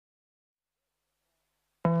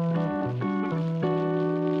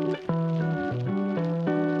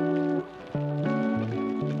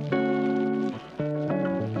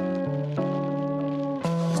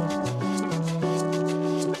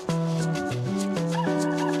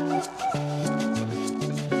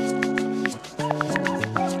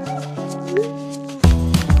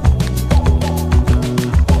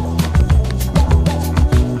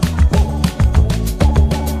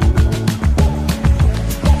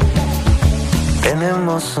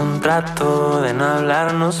Tenemos un trato de no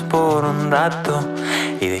hablarnos por un rato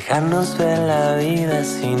y dejarnos ver la vida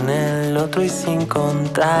sin el otro y sin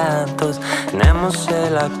contratos. Tenemos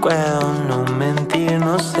el acuerdo, no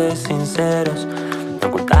mentirnos, ser sinceros, no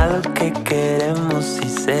ocultar lo que queremos y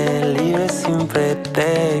ser libres sin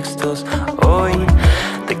pretextos. Hoy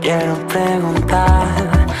te quiero preguntar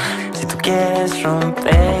si tú quieres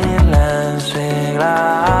romper las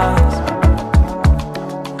reglas.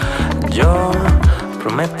 Yo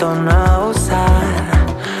prometo no abusar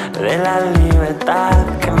de la libertad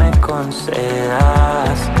que me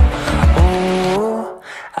concedas.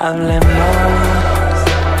 Hablemos,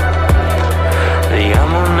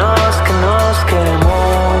 digámonos que nos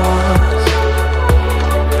queremos.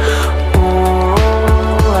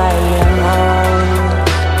 Bailemos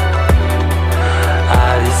a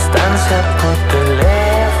distancia por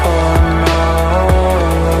teléfono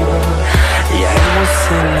y hagamos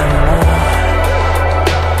el amor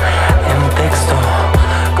en texto.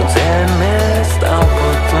 Concédeme esta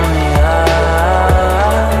oportunidad.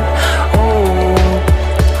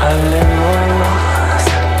 Hablemos,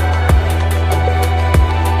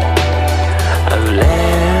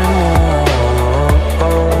 hablemos.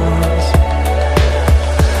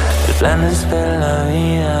 El plan es ver la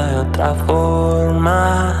vida de otra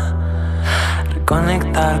forma,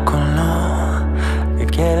 reconectar con lo que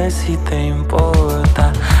quieres y te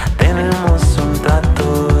importa. Tenemos un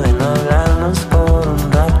trato de no hablarnos por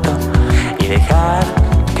un rato y dejar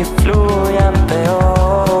que fluya peor.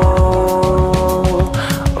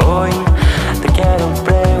 Hoy te quiero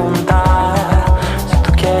preguntar si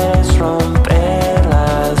tú quieres romper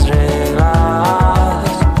las reglas.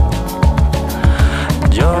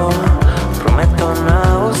 Yo prometo no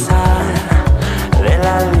abusar de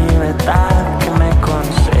la libertad que me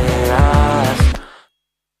concedas.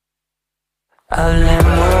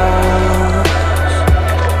 Hablemos,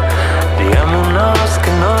 digámonos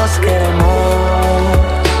que nos queremos.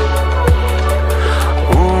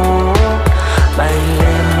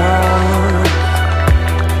 Bailemos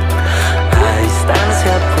a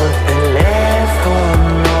distancia por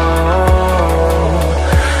teléfono.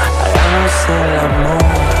 Hagamos el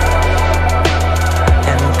amor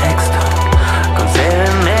en texto.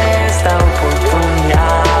 Concédeme esta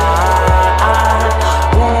oportunidad.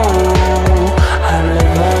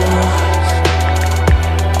 Hablemos,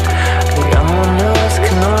 digámonos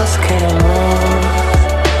que nos queremos.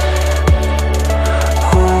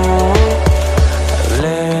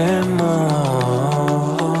 Hablemos,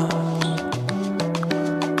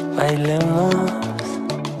 bailemos.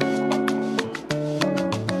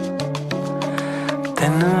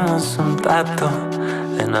 Tenemos un trato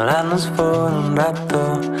de no hablarnos por un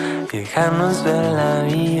rato y dejarnos ver la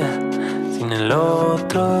vida sin el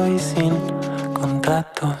otro y sin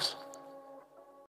contratos.